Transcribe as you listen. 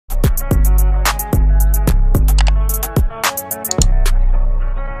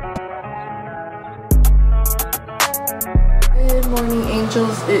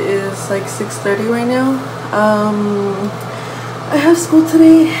angels, it is like 6:30 right now. I have school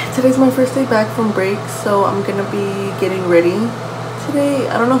today. Today's my first day back from break, so I'm gonna be getting ready today.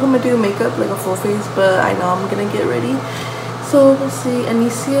 I don't know if I'm gonna do makeup, like a full face, but I know I'm gonna get ready. So we'll see.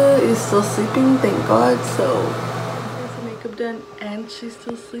 Anicia is still sleeping, thank God. So there's the makeup done and she's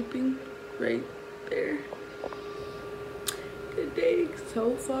still sleeping right there. Good day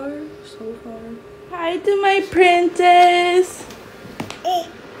so far, so far. Hi to my princess.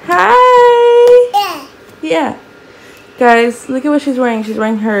 Hi. Yeah. Guys, look at what she's wearing. She's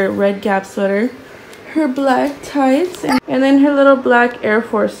wearing her red Gap sweater, her black tights, and then her little black Air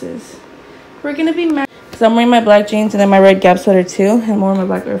Forces. We're gonna be mad because I'm wearing my black jeans and then my red Gap sweater too, and more of my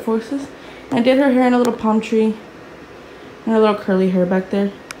black Air Forces. I did her hair in a little palm tree and a little curly hair back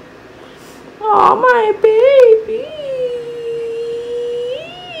there. Oh, my baby.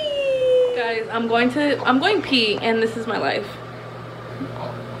 Guys, I'm going pee, and this is my life.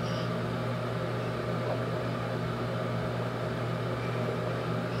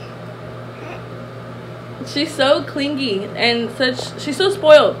 She's so clingy and she's so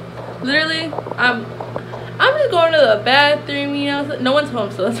spoiled. Literally, I'm just going to the bathroom, you know. No one's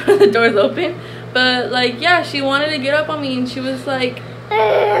home, so that's why the door's open. But like, yeah, she wanted to get up on me, and she was like,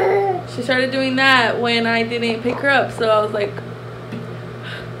 she started doing that when I didn't pick her up. So I was like,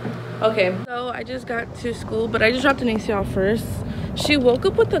 okay. So I just got to school, but I just dropped Anicia off first. She woke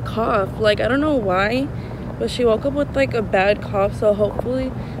up with a cough. Like, I don't know why, but she woke up with like a bad cough. So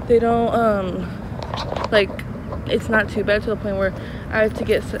hopefully they don't like, it's not too bad to the point where I have to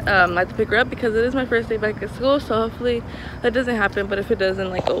get I have to pick her up, because it is my first day back at school. So hopefully that doesn't happen, but if it doesn't,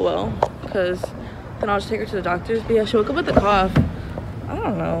 like, oh well, because then I'll just take her to the doctor's. But yeah, she woke up with a cough. I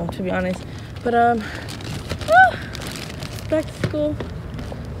don't know, to be honest, but back to school.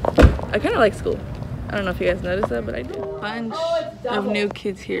 I kind of like school. I don't know if you guys noticed that, but I do. Bunch of new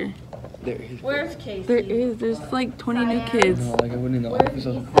kids here. There is. Where's Casey? There is. There's like 20 new kids. No, like I went in the office.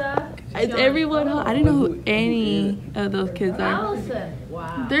 It's everyone. I didn't know who any of those kids are. Allison.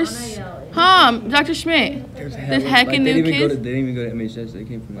 Wow. There's, Dr. Schmidt. There's heckin' new kids. They didn't even go to MHS. They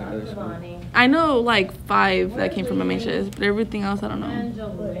came from my other school. I know like 5 that came from MHS, but everything else I don't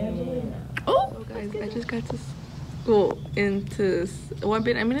know. Oh, guys, I just got to school into I've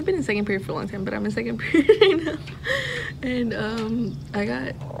been in second period for a long time, but I'm in second period right now, and I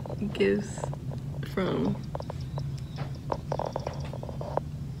got gifts from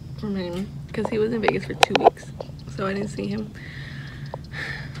him because he was in Vegas for 2 weeks, so I didn't see him.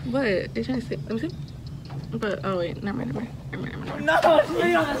 What are you trying to say? Let me see. But oh wait, never mind. No,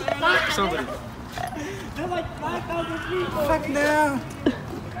 Somebody. there's like 5,000 people. Fuck no.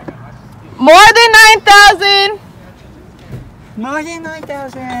 More than 9,000. More than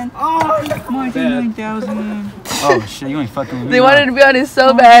 9,000. Oh, more than 9,000. Oh shit, you ain't fucking with me. They wanted to be on it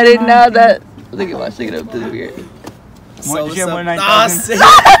so bad, and now that look at watch, take it up to the beard. More than 9,000.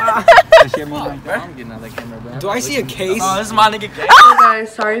 I'm getting out of that camera, bro. Do I see a case? Oh, this is my nigga case. So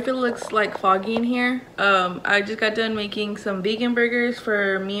guys, sorry if it looks like foggy in here. I just got done making some vegan burgers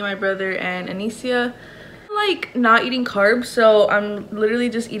for me, my brother, and Anicia. Like, not eating carbs, so I'm literally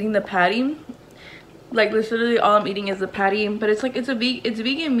just eating the patty. Like, literally all I'm eating is the patty, but it's like it's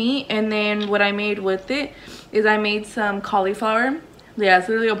vegan meat. And then what I made with it is I made some cauliflower. Yeah, it's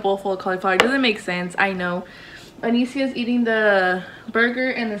literally a bowl full of cauliflower. It doesn't make sense, I know. Anicia's eating the burger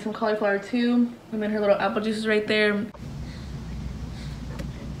and then some cauliflower too, and then her little apple juice is right there.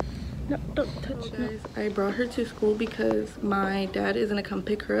 No, don't touch, guys. I brought her to school because my dad is gonna come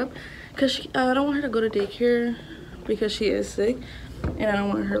pick her up, because I don't want her to go to daycare because she is sick, and I don't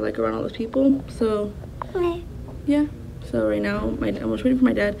want her like around all those people. So yeah, so right now I'm just waiting for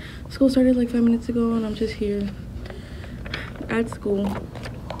my dad. School started like 5 minutes ago, and I'm just here at school.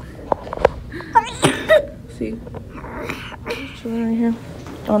 See, chilling right here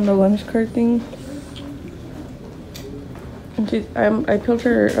on the lunch cart thing, and I peeled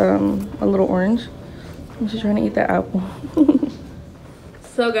her a little orange, and she's trying to eat that apple.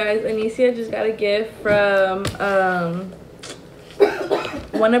 So guys, Anicia just got a gift from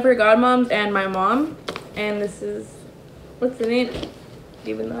one of her godmoms and my mom, and this is, what's in it?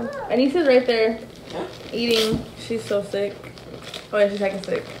 Even though Anicia's right there eating, she's so sick. Oh yeah, she's heckin'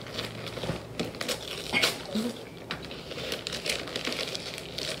 sick.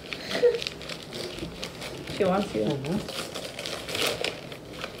 She wants you.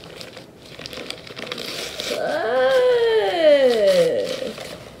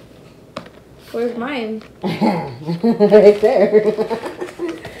 Where's mine? Right there.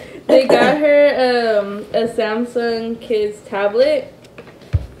 They got her a Samsung Kids tablet.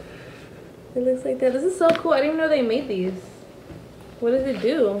 It looks like that. This is so cool. I didn't even know they made these. What does it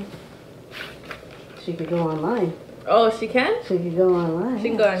do? She could go online. Oh, she can? She could go online. She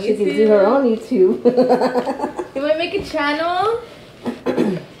can go on YouTube. She could do her own YouTube. You might make a channel?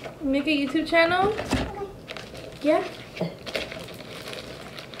 Make a YouTube channel? Yeah.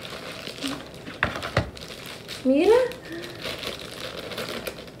 Mira.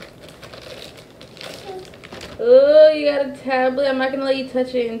 Oh, you got a tablet. I'm not gonna let you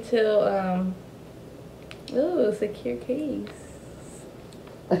touch it until oh, secure case.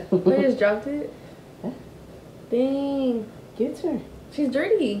 I just dropped it. Dang. Give it to her. She's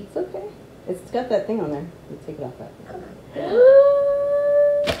dirty. It's okay. It's got that thing on there. You take it off that.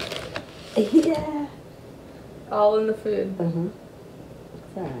 Yeah. All in the food.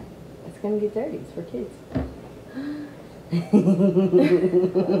 It's alright. It's gonna get dirty. It's for kids.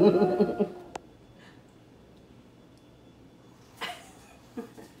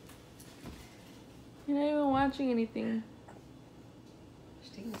 You're not even watching anything.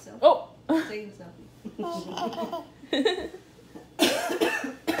 She's taking a selfie. Oh! She's taking a selfie.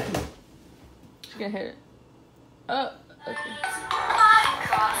 She's gonna hit it. Oh, okay.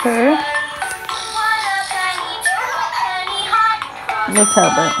 Her. The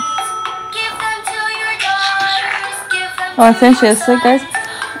tablet. Oh, since she is sick, guys,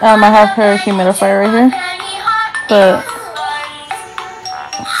 I have her humidifier right here. But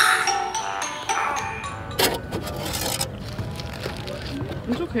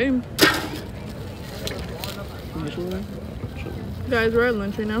it's okay. Guys, we're at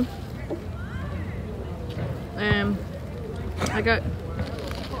lunch right now. And I got...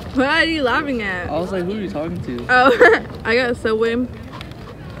 What are you laughing at? I was like, who are you talking to? Oh, I got a Subway.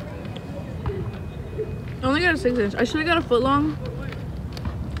 I only got a 6-inch. I should have got a foot long,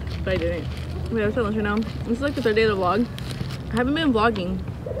 but I didn't. Wait, I'm at lunch right now. This is like the 3rd day of the vlog. I haven't been vlogging.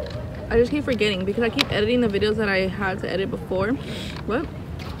 I just keep forgetting because I keep editing the videos that I had to edit before. What?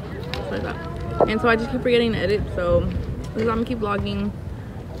 What is that? And so I just keep forgetting to edit. So this is why I'm gonna keep vlogging.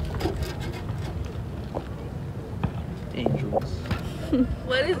 Angels.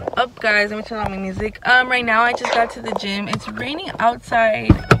 What is up, guys? Let me turn on my music. Right now I just got to the gym. It's raining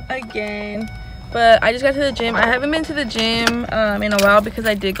outside again, but I just got to the gym. I haven't been to the gym in a while because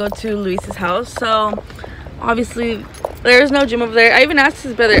I did go to Luis's house, so obviously there's no gym over there. I even asked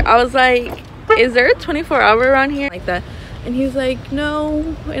his brother, I was like, is there a 24-hour around here like that? And he was like,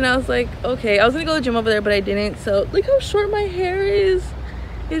 no. And I was like, okay. I was gonna go to the gym over there, but I didn't. So look how short my hair is.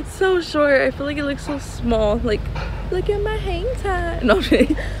 It's so short. I feel like it looks so small. Like, look at my hang time. No, I'm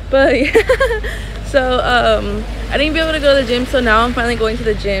kidding. But yeah. So I didn't be able to go to the gym, so now I'm finally going to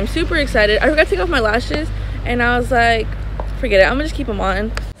the gym. Super excited. I forgot to take off my lashes, and I was like, forget it, I'm gonna just keep them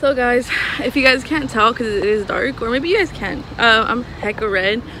on. So guys, if you guys can't tell because it is dark, or maybe you guys can, I'm hecka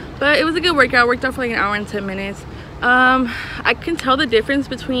red, but it was a good workout. Worked out for like an hour and 10 minutes. I can tell the difference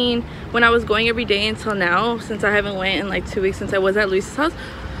between when I was going every day until now, since I haven't went in like 2 weeks since I was at Luis's house.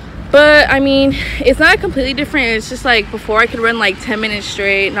 But I mean, it's not completely different. It's just like before I could run like 10 minutes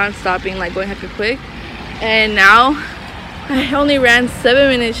straight, not stopping, like going hecka quick, and now I only ran 7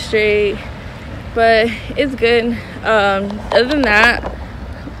 minutes straight. But it's good. Other than that,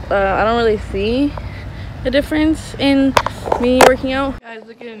 I don't really see a difference in me working out. Guys,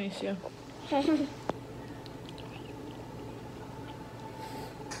 look at Anisha.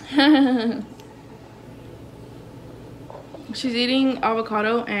 She's eating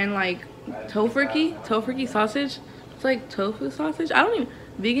avocado and like tofurkey sausage. It's like tofu sausage. I don't even,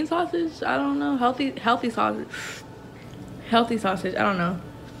 vegan sausage. I don't know. Healthy sausage. Healthy sausage. I don't know.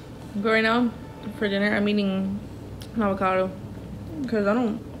 But right now, for dinner, I'm eating an avocado because I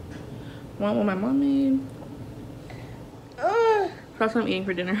don't want what my mom made. That's what I'm eating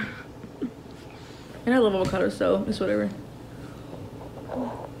for dinner. And I love avocados, so it's whatever.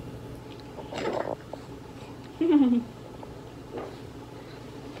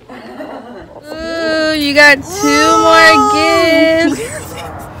 Ooh, you got 2 more gifts.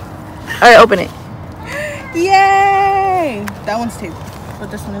 Alright, open it. Yay! That one's taped, but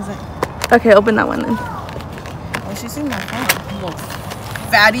this one isn't. Okay, open that one then. Oh, she's in my phone. Little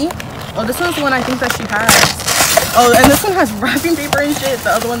fatty. Oh, this one's the one I think that she has. Oh, and this one has wrapping paper and shit.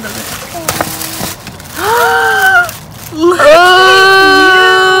 The other one doesn't. Look at you.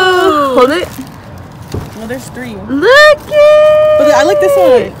 Hold it. Well, there's 3. Look it. But I like this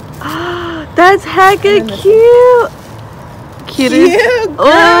one. That's hecka cute. Cutest. Cute,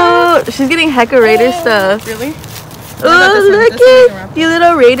 Oh, she's getting hecka Raider stuff. Really? Oh, look at you,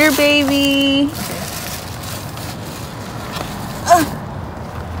 little Raider baby.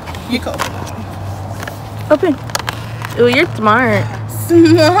 You go. Open. Oh, you're smart.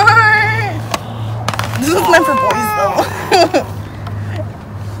 Smart. This is meant for boys though.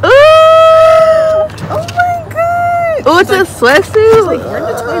 it's a sweatsuit? Like, where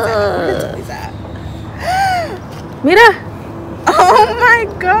the toys at? Where the toys at? Mira. Oh my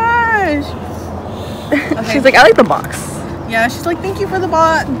gosh. Okay. She's like, I like the box. Yeah, she's like, thank you for the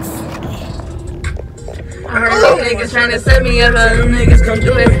box. I heard these niggas trying to set me up, other niggas come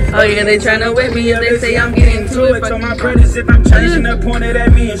do it. Oh yeah, they trying to whip me up, they say I'm getting to it. So my brothers, if I'm changing up, pointed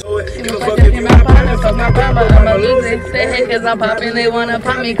at me and show it. Give a fuck if you my partner, fuck my partner, I'ma lose it. They hate cause I'm popping, they wanna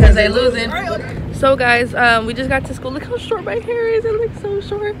pop me cause they losing. So guys, we just got to school. Look how short my hair is, it looks so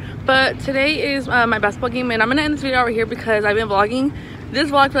short. But today is my basketball game, and I'm gonna end this video over here because I've been vlogging this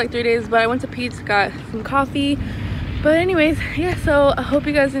vlog for like 3 days, but I went to Pete's, got some coffee. But anyways, yeah, so I hope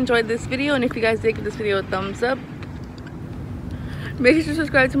you guys enjoyed this video, and if you guys did, give this video a thumbs up. Make sure to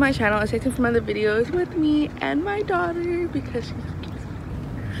subscribe to my channel and stay tuned for other videos with me and my daughter because she's so cute.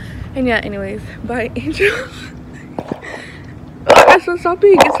 And yeah, anyways, bye, angels. Oh, it's not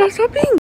stopping. It's not stopping.